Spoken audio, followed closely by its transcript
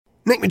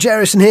Nick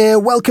Majerison here.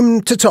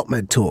 Welcome to Top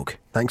Med Talk.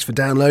 Thanks for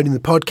downloading the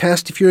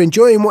podcast. If you're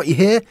enjoying what you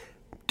hear,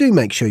 do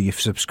make sure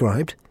you've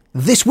subscribed.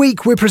 This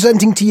week we're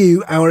presenting to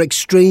you our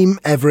Xtreme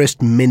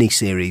Everest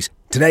mini-series.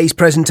 Today's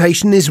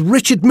presentation is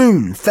Richard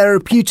Moon,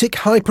 Therapeutic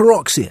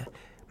Hyperoxia,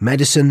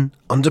 Medicine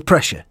Under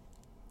Pressure.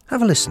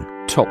 Have a listen.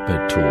 Top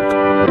Med Talk.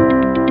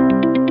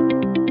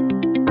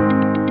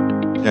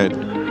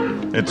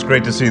 It's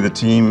great to see the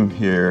team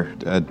here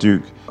at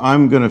Duke.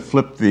 I'm going to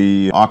flip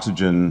the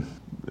oxygen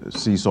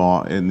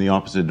seesaw in the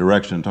opposite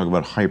direction and talk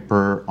about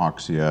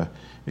hyperoxia,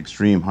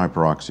 extreme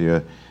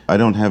hyperoxia. I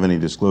don't have any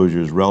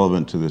disclosures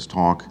relevant to this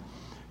talk,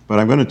 but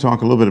I'm going to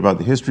talk a little bit about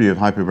the history of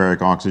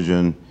hyperbaric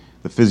oxygen,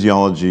 the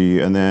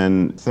physiology, and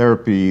then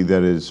therapy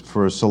that is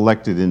for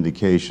selected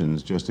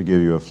indications, just to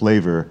give you a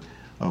flavor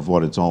of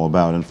what it's all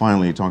about. And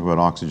finally, talk about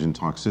oxygen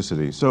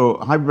toxicity. So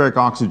hyperbaric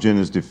oxygen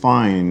is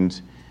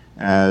defined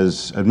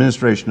as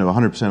administration of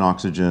 100%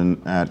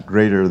 oxygen at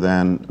greater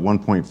than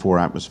 1.4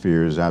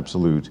 atmospheres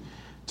absolute.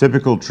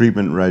 Typical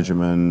treatment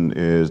regimen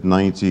is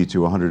 90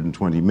 to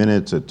 120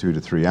 minutes at 2 to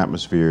 3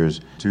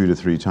 atmospheres, 1 to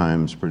 3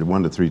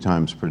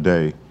 times per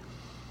day.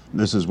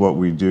 This is what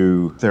we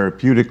do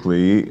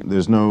therapeutically.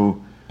 There's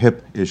no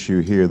hip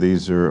issue here.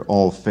 These are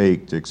all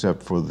faked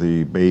except for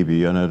the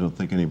baby, and I don't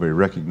think anybody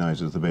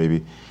recognizes the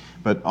baby.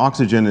 But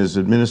oxygen is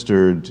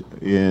administered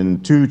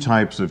in 2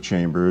 types of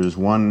chambers.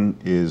 One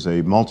is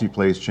a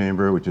multi-place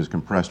chamber, which is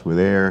compressed with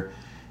air,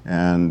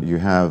 and you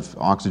have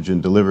oxygen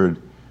delivered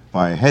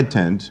by a head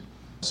tent,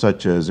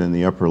 such as in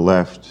the upper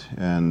left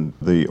and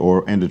the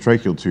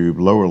endotracheal tube,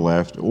 lower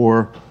left,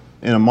 or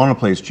in a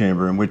monoplace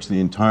chamber in which the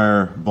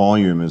entire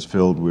volume is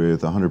filled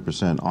with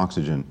 100%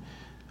 oxygen.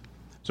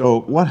 So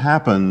what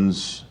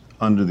happens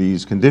under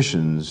these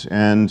conditions?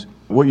 And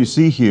what you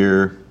see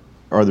here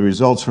are the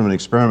results from an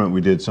experiment we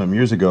did some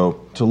years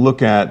ago to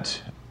look at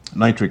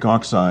nitric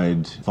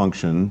oxide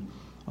function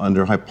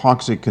under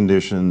hypoxic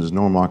conditions,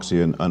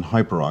 normoxia, and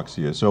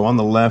hyperoxia. So on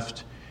the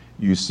left,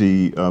 you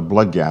see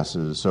blood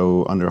gases.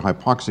 So under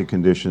hypoxic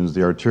conditions,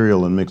 the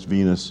arterial and mixed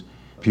venous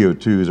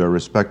PO2s are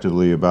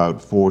respectively about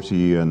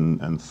 40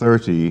 and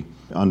 30.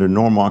 Under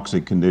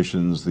normoxic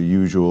conditions, the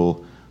usual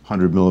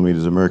 100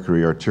 millimeters of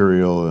mercury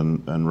arterial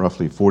and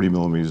roughly 40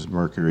 millimeters of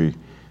mercury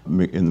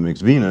in the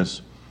mixed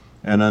venous.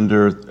 And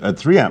at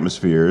 3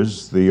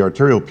 atmospheres, the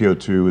arterial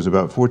PO2 was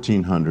about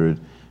 1400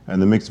 and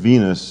the mixed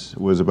venous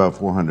was about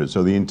 400.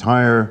 So the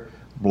entire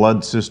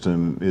blood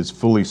system is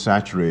fully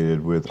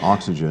saturated with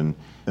oxygen,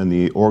 and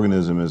the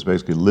organism is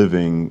basically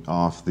living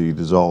off the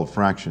dissolved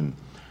fraction.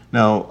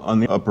 Now,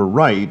 on the upper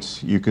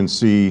right, you can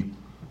see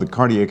the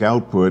cardiac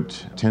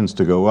output tends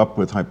to go up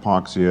with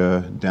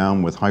hypoxia,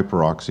 down with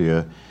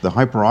hyperoxia. The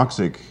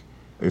hyperoxic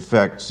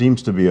effect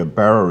seems to be a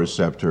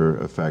baroreceptor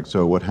effect.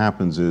 So what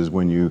happens is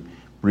when you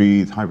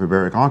breathe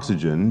hyperbaric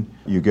oxygen,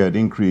 you get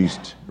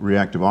increased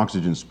reactive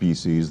oxygen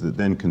species that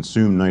then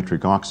consume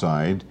nitric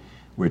oxide,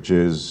 which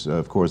is,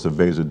 of course, a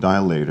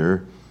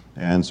vasodilator.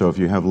 And so if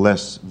you have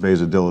less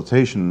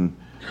vasodilatation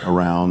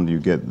around, you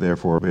get,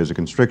 therefore,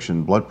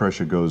 vasoconstriction. Blood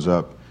pressure goes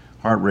up,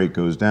 heart rate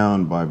goes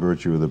down by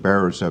virtue of the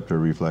baroreceptor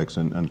reflex,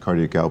 and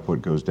cardiac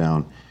output goes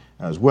down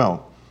as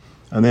well.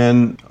 And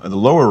then at the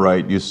lower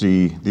right, you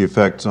see the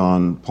effects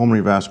on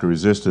pulmonary vascular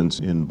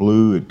resistance. In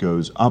blue, it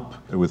goes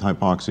up with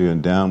hypoxia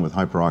and down with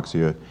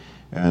hyperoxia.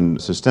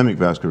 And systemic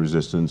vascular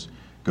resistance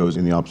goes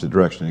in the opposite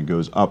direction. It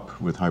goes up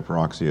with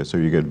hyperoxia, so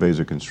you get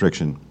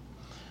vasoconstriction.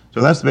 So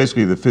that's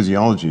basically the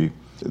physiology.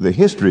 The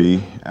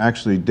history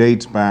actually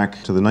dates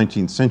back to the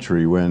 19th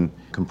century when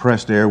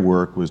compressed air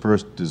work was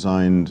first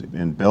designed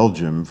in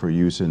Belgium for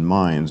use in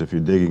mines. If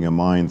you're digging a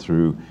mine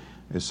through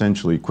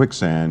essentially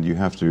quicksand, you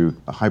have to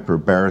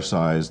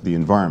hyperbaricize the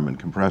environment,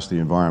 compress the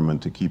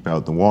environment to keep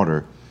out the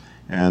water.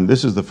 And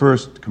this is the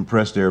first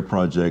compressed air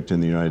project in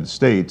the United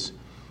States.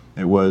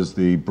 It was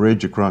the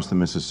bridge across the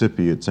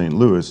Mississippi at St.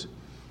 Louis,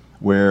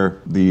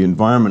 where the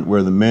environment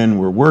where the men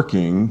were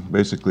working,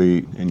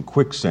 basically in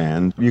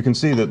quicksand, you can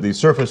see that the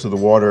surface of the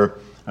water,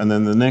 and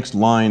then the next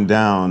line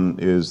down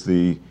is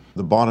the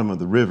bottom of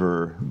the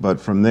river, but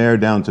from there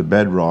down to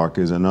bedrock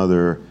is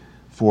another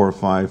 4 or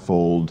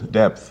 5-fold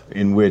depth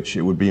in which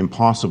it would be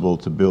impossible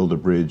to build a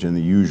bridge in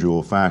the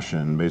usual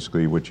fashion.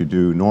 Basically what you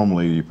do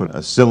normally, you put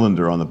a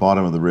cylinder on the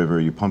bottom of the river,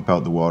 you pump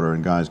out the water,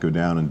 and guys go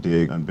down and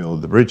dig and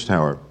build the bridge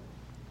tower.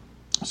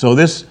 So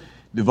this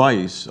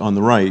device on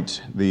the right,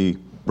 the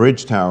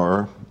bridge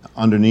tower,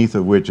 underneath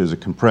of which is a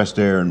compressed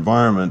air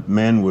environment,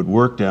 men would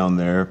work down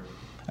there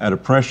at a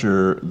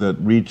pressure that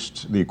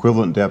reached the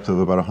equivalent depth of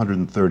about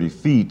 130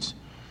 feet.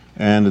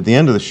 And at the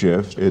end of the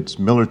shift, it's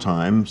Miller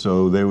time,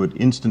 so they would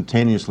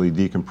instantaneously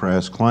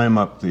decompress, climb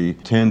up the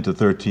 10 to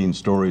 13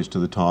 stories to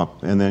the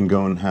top, and then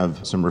go and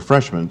have some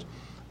refreshment.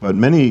 But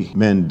many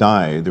men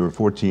died. There were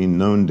 14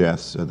 known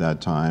deaths at that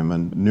time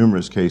and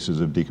numerous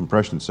cases of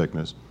decompression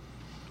sickness.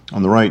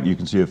 On the right, you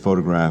can see a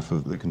photograph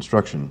of the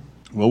construction.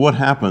 Well, what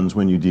happens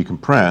when you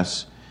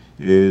decompress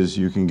is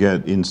you can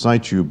get in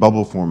situ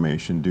bubble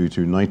formation due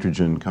to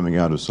nitrogen coming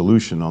out of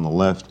solution on the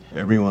left.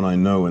 Everyone I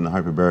know in the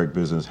hyperbaric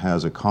business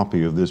has a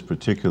copy of this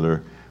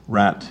particular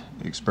rat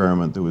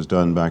experiment that was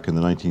done back in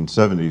the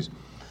 1970s.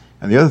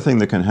 And the other thing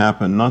that can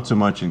happen, not so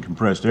much in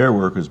compressed air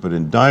workers, but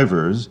in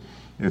divers,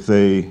 if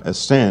they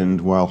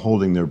ascend while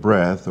holding their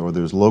breath, or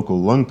there's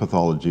local lung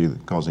pathology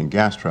causing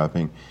gas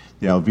trapping,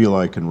 the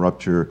alveoli can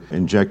rupture,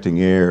 injecting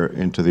air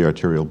into the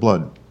arterial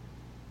blood.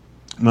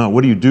 Now,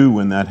 what do you do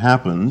when that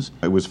happens?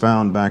 It was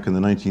found back in the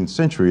 19th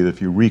century that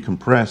if you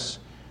recompress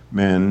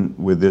men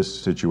with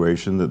this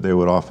situation, that they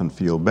would often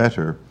feel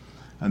better.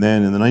 And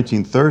then in the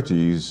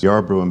 1930s,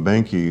 Yarbrough and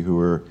Benke, who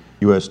were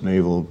U.S.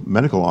 naval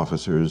medical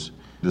officers,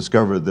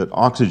 discovered that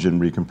oxygen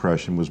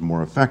recompression was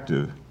more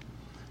effective.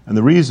 And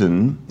the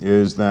reason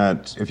is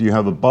that if you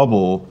have a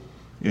bubble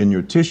in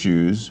your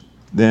tissues,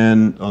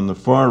 then on the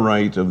far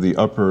right of the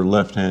upper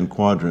left-hand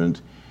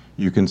quadrant,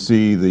 you can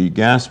see the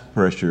gas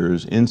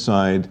pressures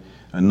inside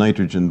a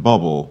nitrogen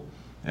bubble.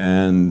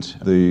 And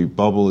the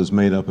bubble is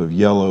made up of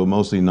yellow,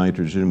 mostly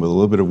nitrogen, with a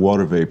little bit of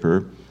water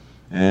vapor.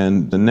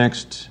 And the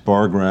next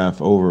bar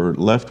graph over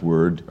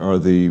leftward are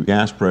the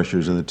gas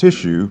pressures in the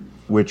tissue,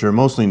 which are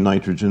mostly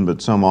nitrogen,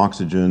 but some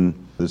oxygen,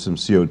 there's some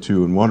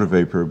CO2 and water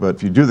vapor. But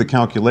if you do the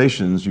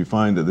calculations, you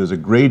find that there's a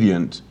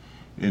gradient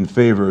in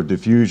favor of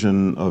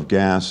diffusion of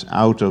gas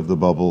out of the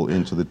bubble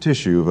into the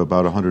tissue of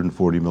about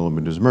 140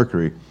 millimeters of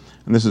mercury.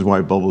 And this is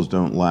why bubbles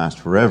don't last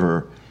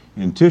forever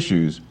in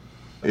tissues.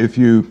 If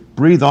you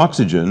breathe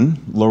oxygen,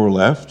 lower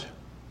left,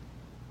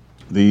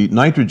 the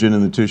nitrogen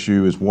in the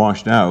tissue is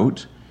washed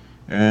out,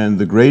 and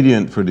the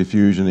gradient for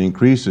diffusion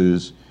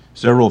increases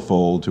several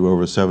fold to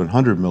over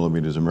 700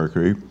 millimeters of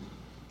mercury.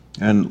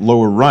 And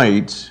lower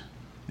right,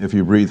 if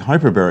you breathe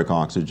hyperbaric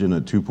oxygen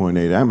at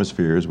 2.8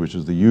 atmospheres, which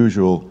is the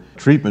usual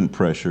treatment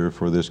pressure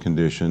for this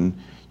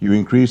condition, you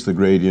increase the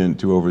gradient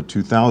to over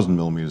 2,000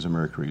 millimeters of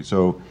mercury.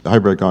 So the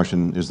hyperbaric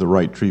oxygen is the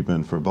right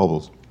treatment for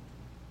bubbles.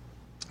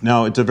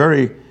 Now, it's a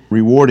very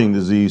rewarding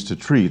disease to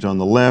treat. On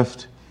the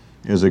left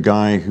is a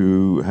guy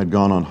who had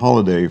gone on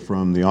holiday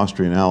from the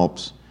Austrian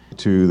Alps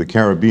to the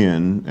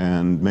Caribbean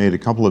and made a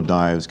couple of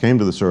dives, came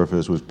to the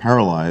surface, was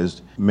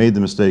paralyzed, made the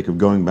mistake of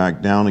going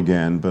back down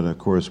again, but of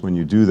course when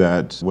you do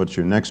that, what's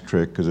your next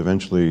trick? Because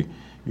eventually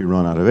you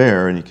run out of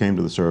air, and he came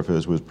to the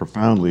surface, was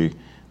profoundly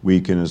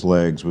weak in his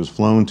legs, was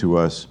flown to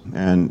us,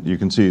 and you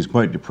can see he's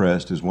quite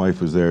depressed. His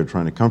wife was there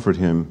trying to comfort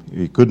him.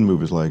 He couldn't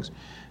move his legs.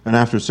 And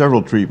after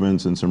several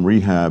treatments and some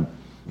rehab,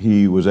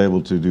 he was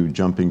able to do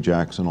jumping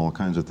jacks and all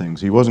kinds of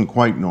things. He wasn't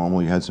quite normal.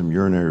 He had some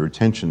urinary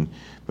retention,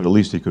 but at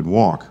least he could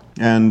walk.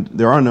 And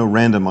there are no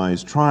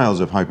randomized trials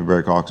of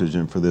hyperbaric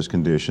oxygen for this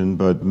condition,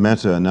 but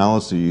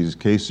meta-analyses,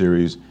 case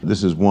series,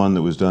 this is one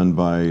that was done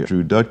by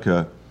Drew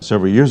Dudka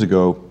several years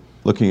ago,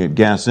 looking at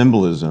gas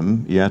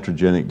embolism,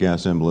 iatrogenic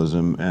gas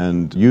embolism,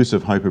 and use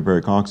of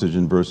hyperbaric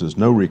oxygen versus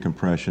no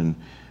recompression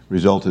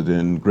resulted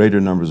in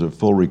greater numbers of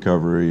full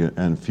recovery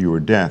and fewer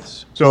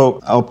deaths. So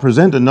I'll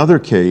present another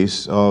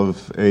case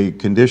of a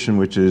condition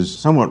which is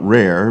somewhat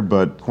rare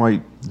but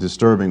quite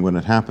disturbing when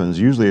it happens.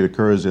 Usually it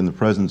occurs in the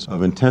presence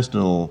of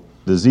intestinal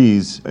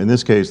disease. In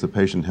this case, the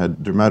patient had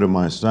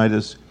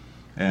dermatomyositis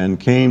and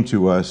came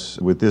to us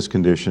with this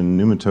condition,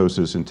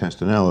 pneumatosis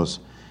intestinalis.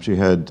 She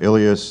had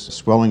ileus,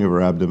 swelling of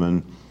her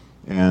abdomen,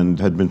 and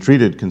had been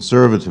treated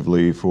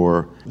conservatively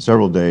for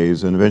several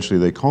days, and eventually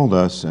they called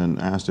us and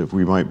asked if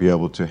we might be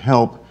able to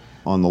help.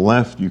 On the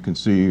left, you can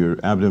see her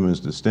abdomen is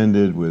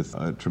distended with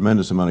a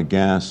tremendous amount of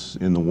gas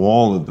in the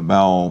wall of the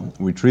bowel.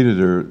 We treated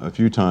her a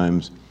few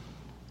times,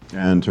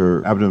 and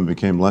her abdomen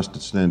became less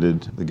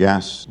distended. The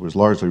gas was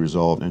largely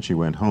resolved, and she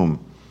went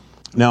home.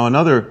 Now,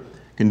 another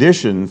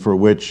condition for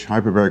which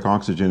hyperbaric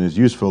oxygen is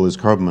useful is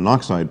carbon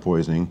monoxide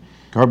poisoning.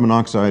 Carbon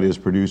monoxide is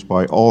produced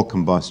by all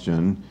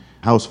combustion.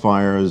 House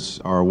fires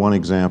are one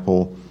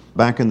example.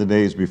 Back in the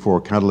days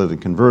before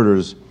catalytic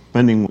converters,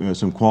 spending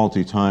some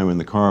quality time in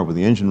the car with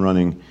the engine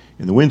running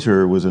in the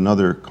winter was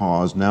another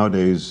cause.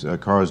 Nowadays,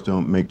 cars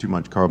don't make too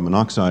much carbon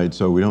monoxide,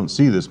 so we don't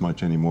see this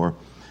much anymore.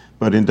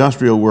 But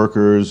industrial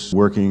workers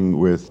working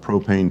with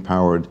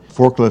propane-powered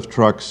forklift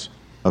trucks,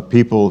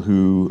 people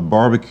who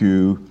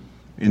barbecue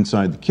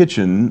inside the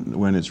kitchen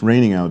when it's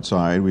raining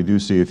outside, we do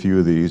see a few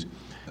of these.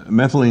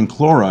 Methylene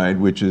chloride,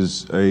 which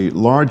is a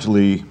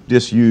largely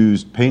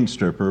disused paint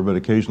stripper, but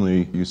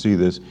occasionally you see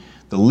this.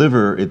 The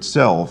liver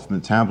itself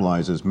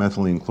metabolizes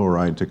methylene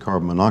chloride to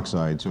carbon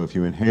monoxide, so if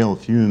you inhale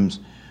fumes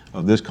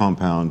of this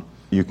compound,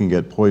 you can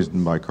get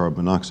poisoned by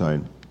carbon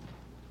monoxide.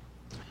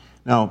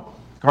 Now,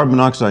 carbon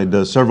monoxide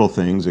does several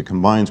things. It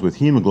combines with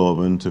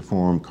hemoglobin to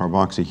form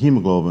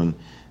carboxyhemoglobin,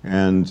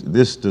 and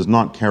this does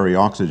not carry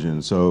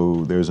oxygen,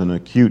 so there's an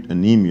acute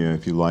anemia,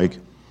 if you like.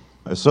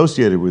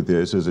 Associated with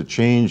this is a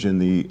change in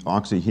the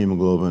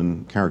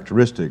oxyhemoglobin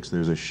characteristics.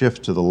 There's a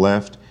shift to the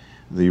left.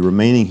 The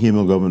remaining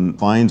hemoglobin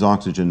finds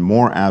oxygen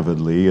more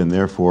avidly, and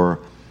therefore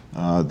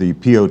the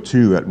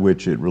PO2 at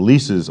which it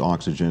releases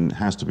oxygen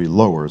has to be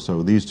lower.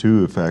 So these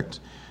two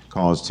effects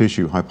cause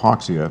tissue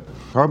hypoxia.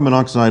 Carbon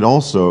monoxide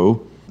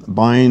also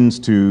binds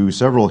to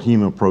several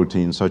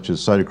hemoproteins such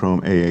as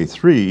cytochrome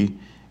AA3.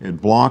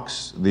 It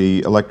blocks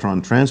the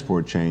electron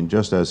transport chain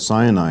just as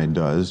cyanide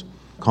does,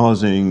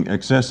 causing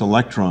excess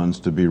electrons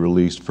to be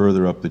released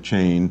further up the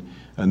chain,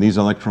 And these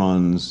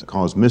electrons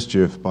cause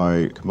mischief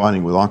by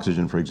combining with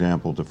oxygen, for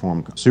example, to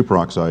form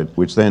superoxide,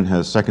 which then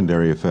has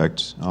secondary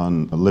effects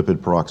on lipid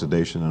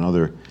peroxidation and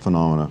other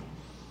phenomena.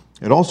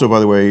 It also, by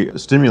the way,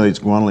 stimulates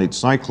guanylate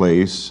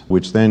cyclase,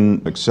 which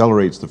then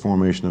accelerates the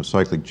formation of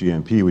cyclic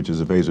GMP, which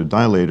is a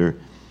vasodilator.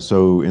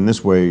 So in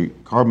this way,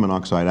 carbon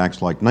monoxide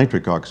acts like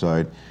nitric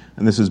oxide,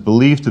 and this is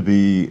believed to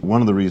be one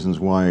of the reasons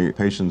why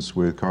patients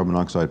with carbon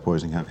monoxide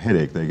poisoning have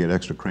headache. They get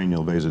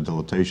extracranial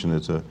vasodilatation.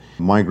 It's a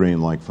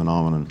migraine-like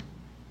phenomenon.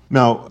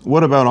 Now,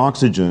 what about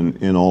oxygen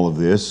in all of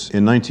this?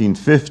 In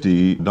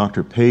 1950,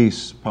 Dr.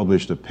 Pace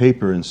published a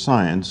paper in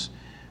Science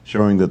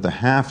showing that the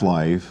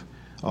half-life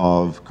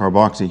of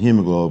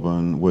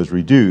carboxyhemoglobin was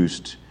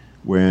reduced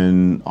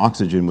when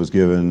oxygen was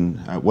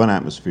given at 1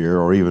 atmosphere,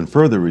 or even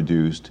further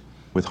reduced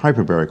with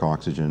hyperbaric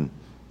oxygen.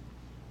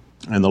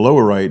 And the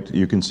lower right,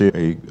 you can see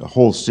a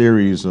whole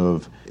series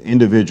of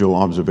individual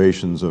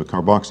observations of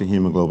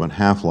carboxyhemoglobin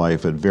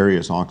half-life at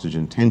various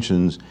oxygen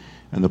tensions.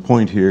 And the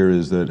point here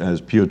is that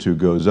as PO2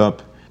 goes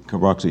up,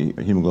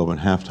 carboxyhemoglobin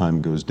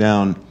half-time goes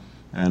down,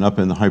 and up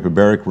in the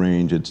hyperbaric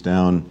range, it's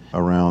down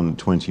around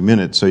 20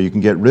 minutes. So you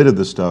can get rid of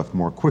the stuff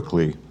more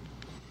quickly.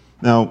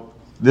 Now,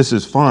 this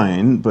is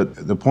fine,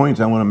 but the point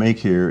I want to make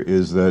here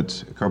is that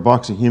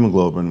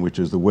carboxyhemoglobin, which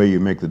is the way you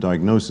make the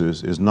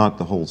diagnosis, is not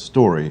the whole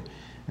story.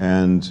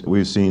 And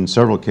we've seen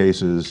several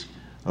cases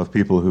of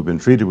people who've been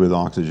treated with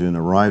oxygen,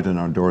 arrived on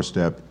our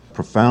doorstep,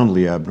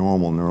 profoundly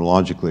abnormal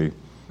neurologically,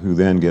 who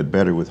then get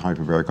better with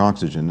hyperbaric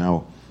oxygen.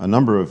 Now, a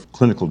number of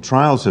clinical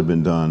trials have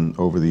been done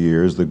over the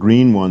years. The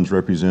green ones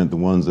represent the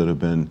ones that have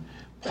been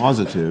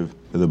positive.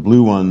 The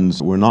blue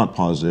ones were not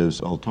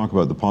positives. I'll talk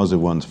about the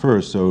positive ones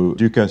first. So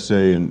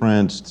Ducasse in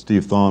France,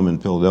 Steve Thom in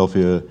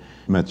Philadelphia,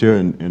 Mathieu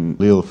in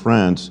Lille,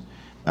 France,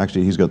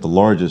 actually he's got the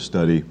largest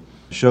study,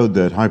 showed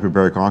that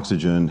hyperbaric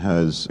oxygen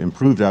has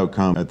improved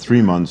outcome at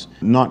 3 months,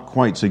 not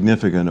quite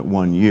significant at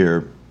 1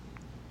 year.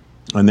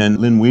 And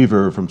then Lynn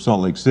Weaver from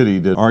Salt Lake City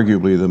did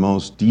arguably the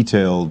most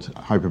detailed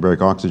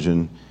hyperbaric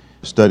oxygen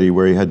study,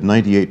 where he had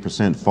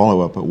 98%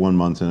 follow-up at 1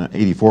 month and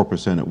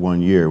 84% at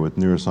 1 year with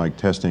neuropsych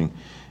testing,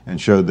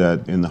 and showed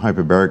that in the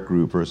hyperbaric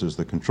group versus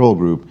the control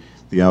group,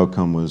 the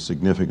outcome was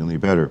significantly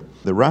better.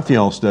 The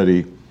Raphael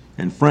study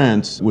in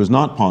France was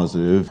not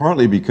positive,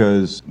 partly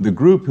because the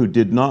group who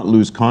did not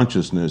lose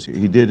consciousness,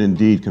 he did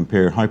indeed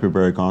compare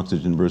hyperbaric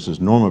oxygen versus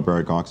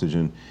normobaric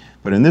oxygen.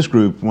 But in this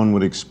group, one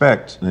would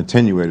expect an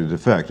attenuated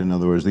effect. In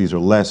other words, these are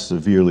less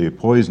severely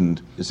poisoned.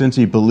 Since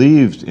he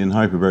believed in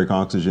hyperbaric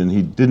oxygen,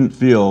 he didn't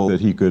feel that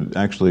he could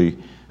actually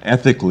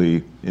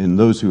ethically, in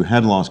those who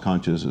had lost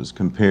consciousness,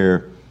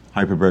 compare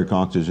hyperbaric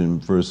oxygen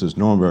versus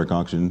normobaric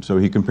oxygen. So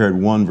he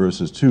compared 1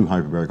 versus 2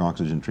 hyperbaric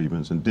oxygen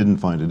treatments and didn't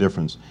find a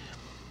difference.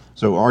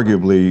 So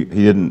arguably,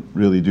 he didn't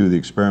really do the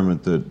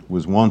experiment that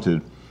was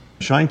wanted.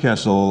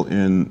 Scheinkessel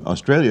in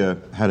Australia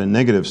had a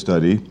negative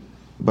study,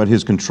 but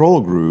his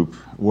control group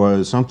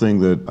was something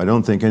that I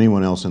don't think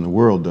anyone else in the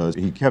world does.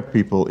 He kept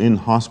people in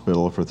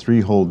hospital for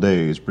 3 whole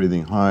days,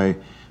 breathing high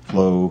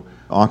flow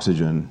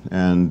oxygen,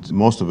 and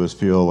most of us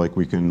feel like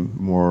we can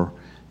more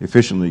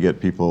efficiently get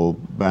people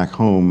back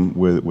home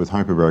with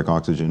hyperbaric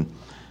oxygen.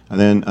 And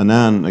then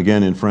Anand,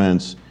 again in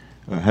France,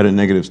 had a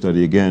negative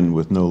study again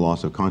with no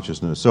loss of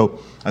consciousness. So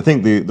I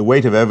think the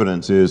weight of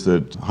evidence is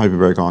that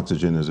hyperbaric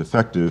oxygen is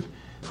effective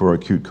for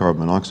acute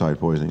carbon monoxide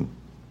poisoning.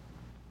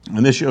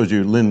 And this shows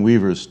you Lynn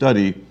Weaver's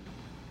study.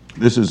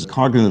 This is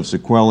cognitive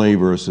sequelae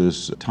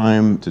versus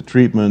time to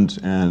treatment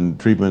and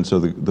treatment. So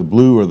the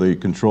blue are the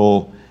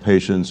control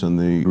patients and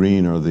the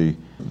green are the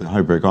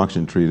hyperbaric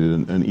oxygen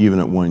treated. And even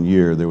at 1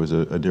 year, there was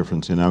a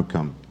difference in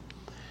outcome.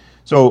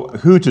 So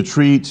who to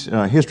treat,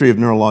 history of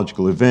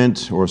neurological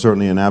event, or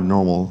certainly an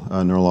abnormal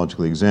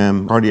neurological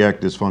exam, cardiac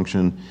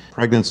dysfunction,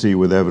 pregnancy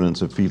with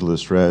evidence of fetal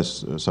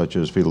distress, such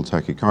as fetal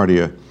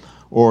tachycardia,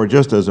 or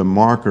just as a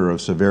marker of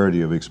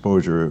severity of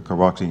exposure,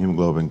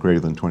 carboxyhemoglobin greater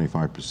than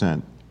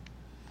 25%.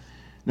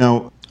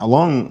 Now,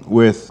 along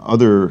with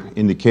other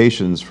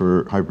indications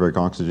for hyperbaric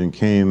oxygen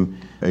came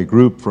a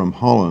group from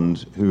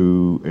Holland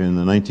who in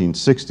the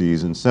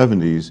 1960s and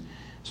 70s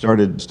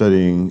started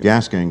studying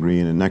gas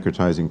gangrene and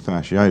necrotizing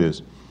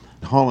fasciitis.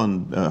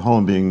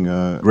 Holland being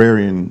an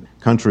agrarian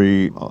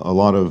country, a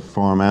lot of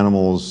farm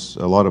animals,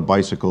 a lot of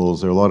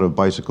bicycles, there are a lot of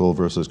bicycle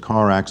versus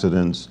car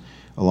accidents,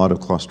 a lot of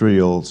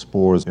clostridial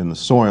spores in the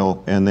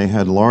soil, and they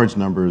had large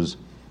numbers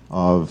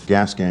of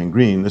gas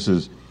gangrene. This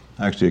is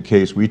actually a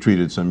case we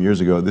treated some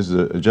years ago. This is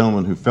a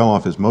gentleman who fell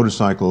off his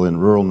motorcycle in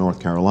rural North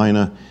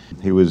Carolina.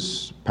 He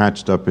was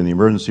patched up in the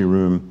emergency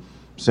room,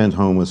 sent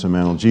home with some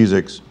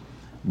analgesics,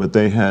 but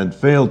they had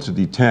failed to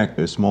detect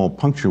a small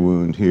puncture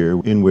wound here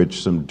in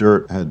which some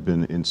dirt had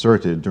been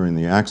inserted during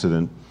the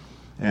accident.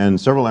 And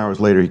several hours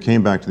later, he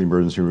came back to the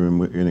emergency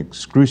room in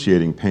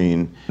excruciating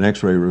pain. An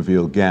X-ray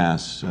revealed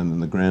gas, and then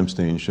the gram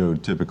stain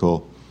showed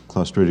typical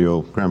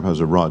clostridial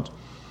gram-positive rods.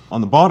 On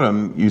the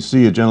bottom, you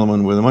see a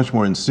gentleman with a much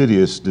more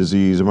insidious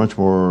disease, a much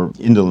more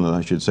indolent,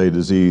 I should say,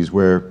 disease,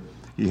 where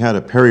he had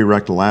a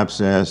perirectal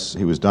abscess,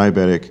 he was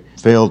diabetic,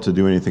 failed to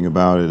do anything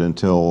about it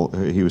until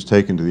he was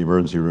taken to the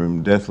emergency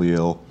room, deathly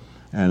ill,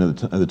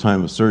 and at the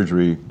time of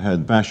surgery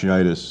had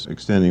fasciitis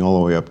extending all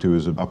the way up to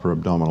his upper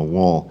abdominal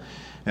wall.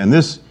 And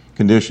this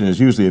condition is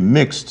usually a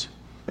mixed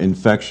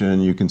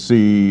infection. You can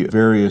see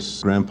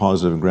various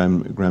gram-positive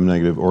and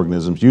gram-negative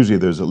organisms. Usually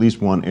there's at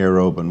least one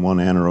aerobe and one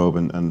anaerobe,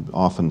 and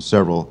often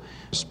several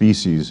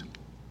species.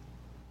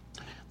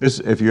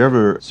 If you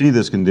ever see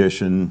this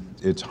condition,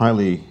 it's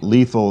highly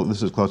lethal.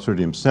 This is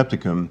Clostridium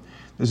septicum.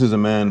 This is a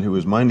man who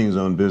was minding his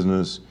own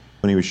business.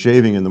 When he was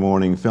shaving in the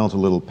morning, felt a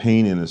little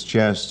pain in his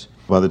chest.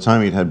 By the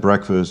time he'd had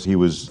breakfast, he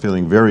was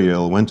feeling very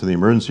ill, went to the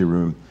emergency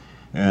room,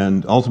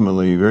 and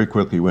ultimately very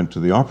quickly went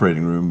to the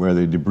operating room where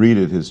they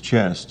debrided his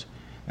chest,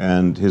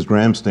 and his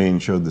gram stain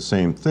showed the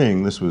same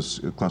thing. This was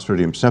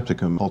Clostridium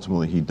septicum.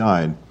 Ultimately, he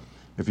died.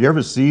 If you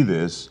ever see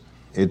this,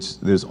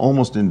 there's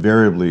almost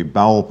invariably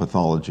bowel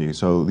pathology.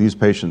 So these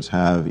patients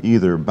have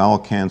either bowel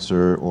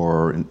cancer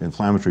or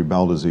inflammatory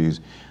bowel disease.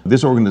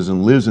 This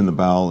organism lives in the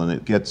bowel and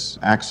it gets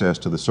access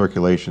to the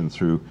circulation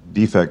through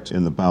defect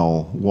in the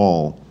bowel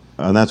wall.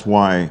 And that's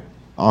why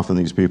often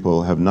these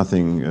people have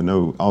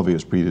no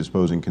obvious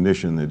predisposing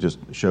condition that just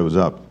shows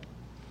up.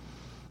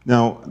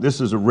 Now,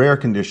 this is a rare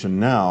condition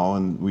now,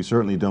 and we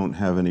certainly don't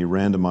have any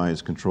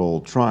randomized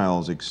controlled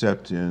trials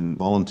except in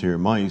volunteer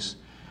mice.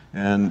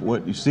 And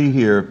what you see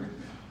here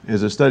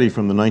is a study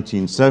from the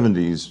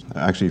 1970s,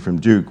 actually from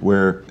Duke,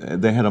 where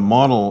they had a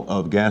model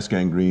of gas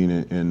gangrene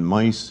in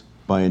mice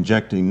by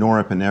injecting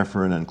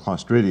norepinephrine and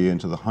Clostridia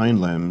into the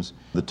hind limbs.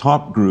 The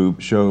top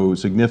group show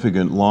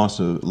significant loss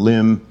of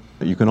limb.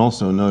 You can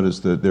also notice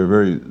that they're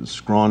very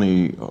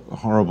scrawny,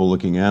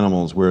 horrible-looking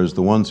animals, whereas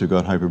the ones who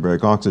got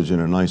hyperbaric oxygen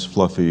are nice,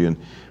 fluffy, and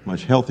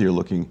much healthier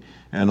looking,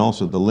 and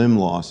also the limb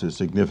loss is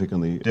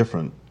significantly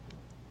different.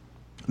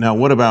 Now,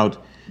 what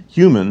about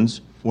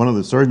humans? One of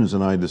the surgeons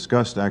and I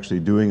discussed actually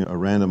doing a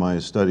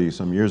randomized study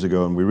some years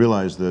ago, and we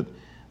realized that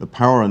the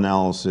power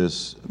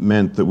analysis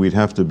meant that we'd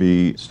have to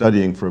be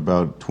studying for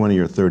about 20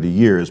 or 30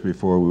 years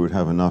before we would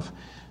have enough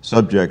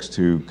subjects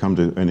to come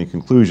to any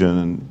conclusion,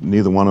 and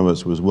neither one of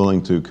us was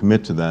willing to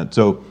commit to that.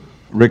 So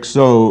Rick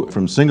So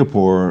from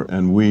Singapore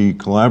and we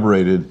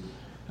collaborated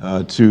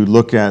to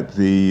look at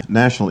the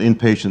National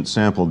Inpatient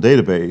Sample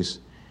Database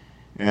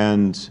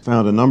and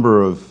found a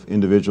number of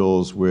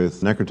individuals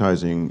with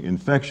necrotizing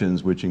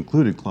infections, which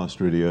included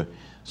Clostridia,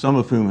 some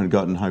of whom had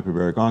gotten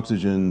hyperbaric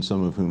oxygen,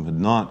 some of whom had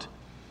not,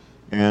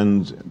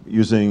 and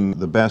using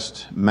the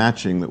best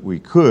matching that we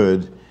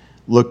could,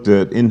 looked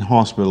at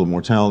in-hospital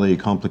mortality,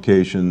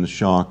 complications,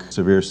 shock,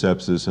 severe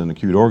sepsis, and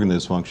acute organ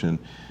dysfunction,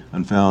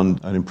 and found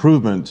an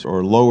improvement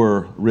or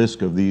lower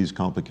risk of these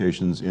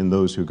complications in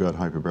those who got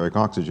hyperbaric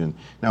oxygen.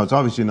 Now, it's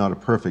obviously not a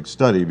perfect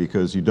study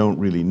because you don't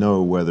really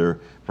know whether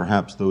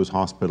perhaps those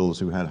hospitals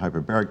who had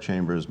hyperbaric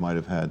chambers might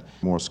have had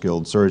more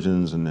skilled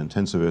surgeons and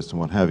intensivists and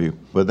what have you,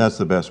 but that's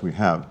the best we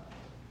have.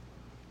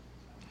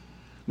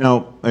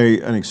 Now,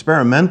 an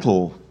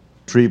experimental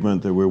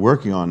treatment that we're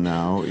working on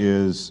now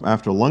is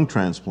after lung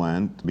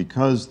transplant,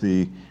 because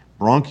the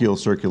bronchial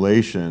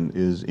circulation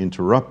is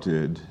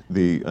interrupted,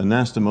 the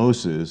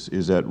anastomosis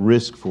is at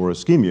risk for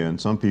ischemia, and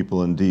some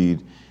people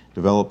indeed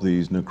develop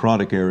these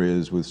necrotic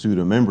areas with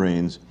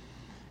pseudomembranes.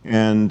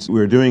 And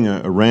we're doing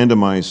a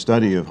randomized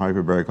study of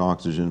hyperbaric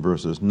oxygen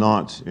versus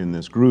not in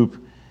this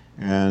group,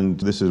 and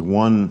this is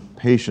one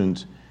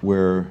patient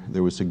where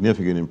there was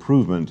significant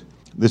improvement.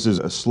 This is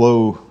a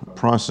slow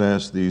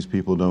process. These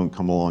people don't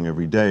come along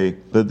every day.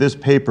 But this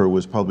paper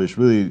was published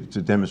really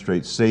to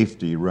demonstrate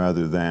safety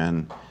rather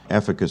than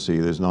efficacy.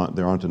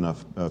 There aren't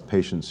enough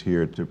patients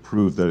here to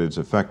prove that it's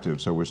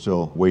effective, so we're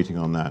still waiting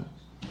on that.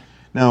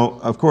 Now,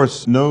 of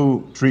course,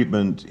 no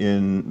treatment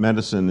in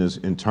medicine is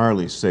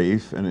entirely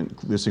safe, and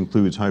this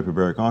includes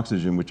hyperbaric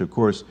oxygen, which of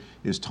course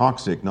is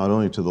toxic not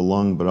only to the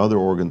lung but other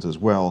organs as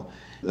well.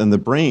 And the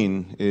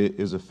brain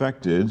is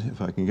affected, if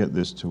I can get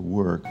this to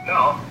work.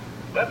 Now,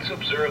 let's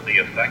observe the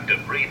effect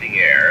of breathing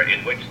air in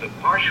which the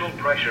partial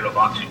pressure of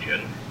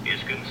oxygen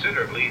is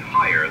considerably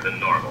higher than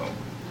normal.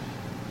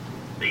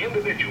 The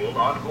individual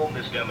on whom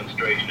this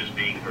demonstration is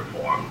being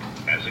performed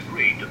has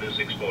agreed to this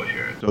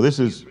exposure. So this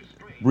is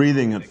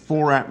breathing at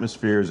 4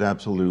 atmospheres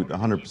absolute,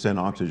 100%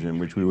 oxygen,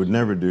 which we would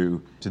never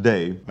do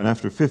today. And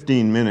after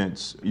 15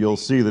 minutes, you'll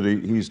see that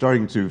he's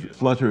starting to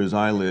flutter his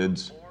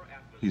eyelids.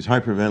 He's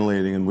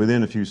hyperventilating, and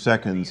within a few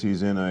seconds,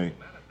 he's in a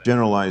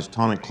generalized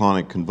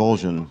tonic-clonic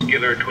convulsion.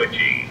 Muscular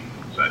twitching,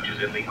 such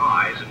as in the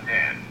eyes and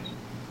hands.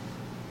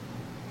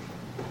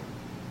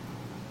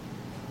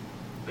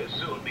 This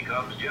soon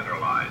becomes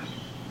generalized.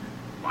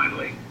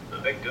 Finally, the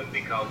victim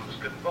becomes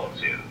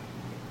convulsive,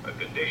 a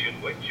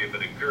condition which, if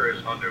it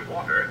occurs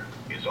underwater,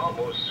 is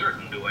almost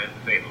certain to end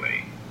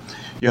fatally.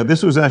 Yeah,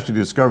 this was actually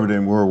discovered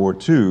in World War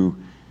II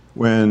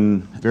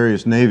when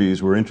various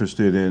navies were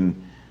interested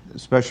in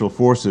special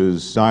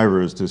forces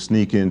divers to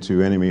sneak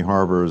into enemy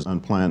harbors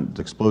and plant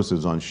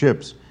explosives on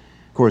ships.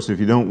 Of course, if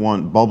you don't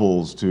want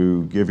bubbles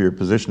to give your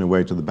position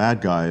away to the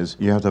bad guys,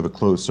 you have to have a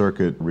closed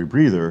circuit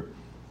rebreather,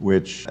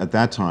 which at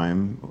that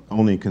time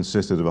only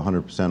consisted of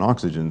 100%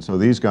 oxygen. So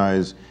these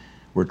guys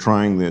were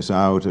trying this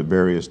out at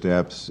various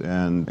depths,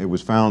 and it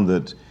was found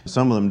that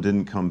some of them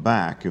didn't come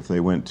back if they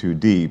went too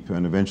deep,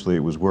 and eventually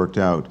it was worked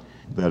out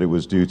that it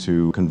was due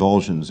to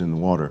convulsions in the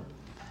water.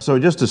 So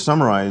just to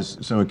summarize,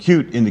 some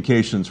acute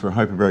indications for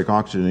hyperbaric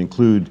oxygen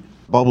include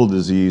bubble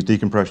disease,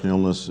 decompression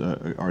illness,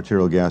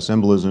 arterial gas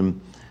embolism,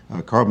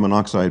 carbon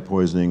monoxide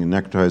poisoning, and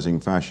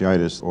necrotizing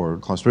fasciitis or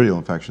clostridial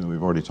infection that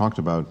we've already talked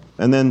about.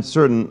 And then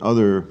certain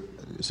other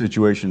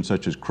situations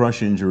such as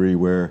crush injury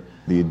where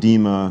the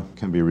edema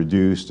can be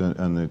reduced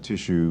and the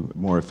tissue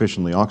more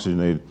efficiently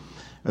oxygenated.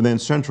 And then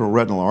central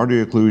retinal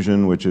artery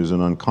occlusion, which is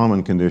an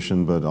uncommon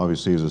condition but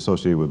obviously is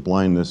associated with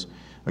blindness,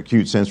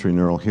 acute sensory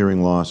neural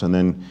hearing loss, and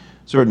then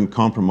certain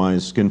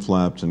compromised skin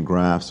flaps and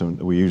grafts.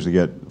 And we usually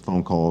get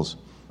phone calls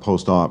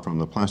post-op from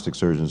the plastic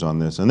surgeons on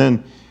this. And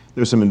then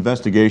there's some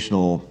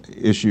investigational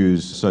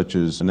issues such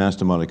as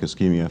anastomotic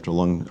ischemia after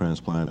lung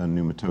transplant and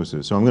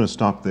pneumatosis. So I'm going to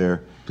stop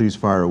there. Please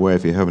fire away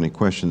if you have any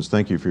questions.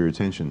 Thank you for your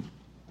attention.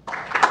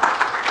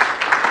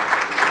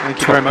 Thank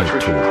you very much,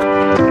 Richard.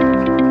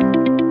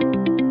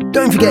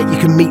 Don't forget you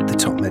can meet the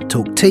TopMed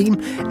Talk team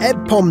at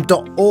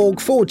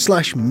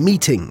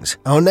epom.org/meetings.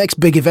 Our next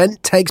big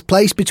event takes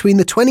place between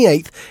the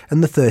 28th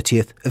and the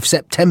 30th of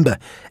September.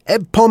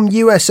 EBPOM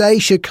USA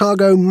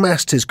Chicago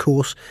Masters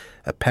Course,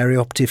 a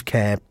perioperative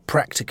care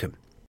practicum.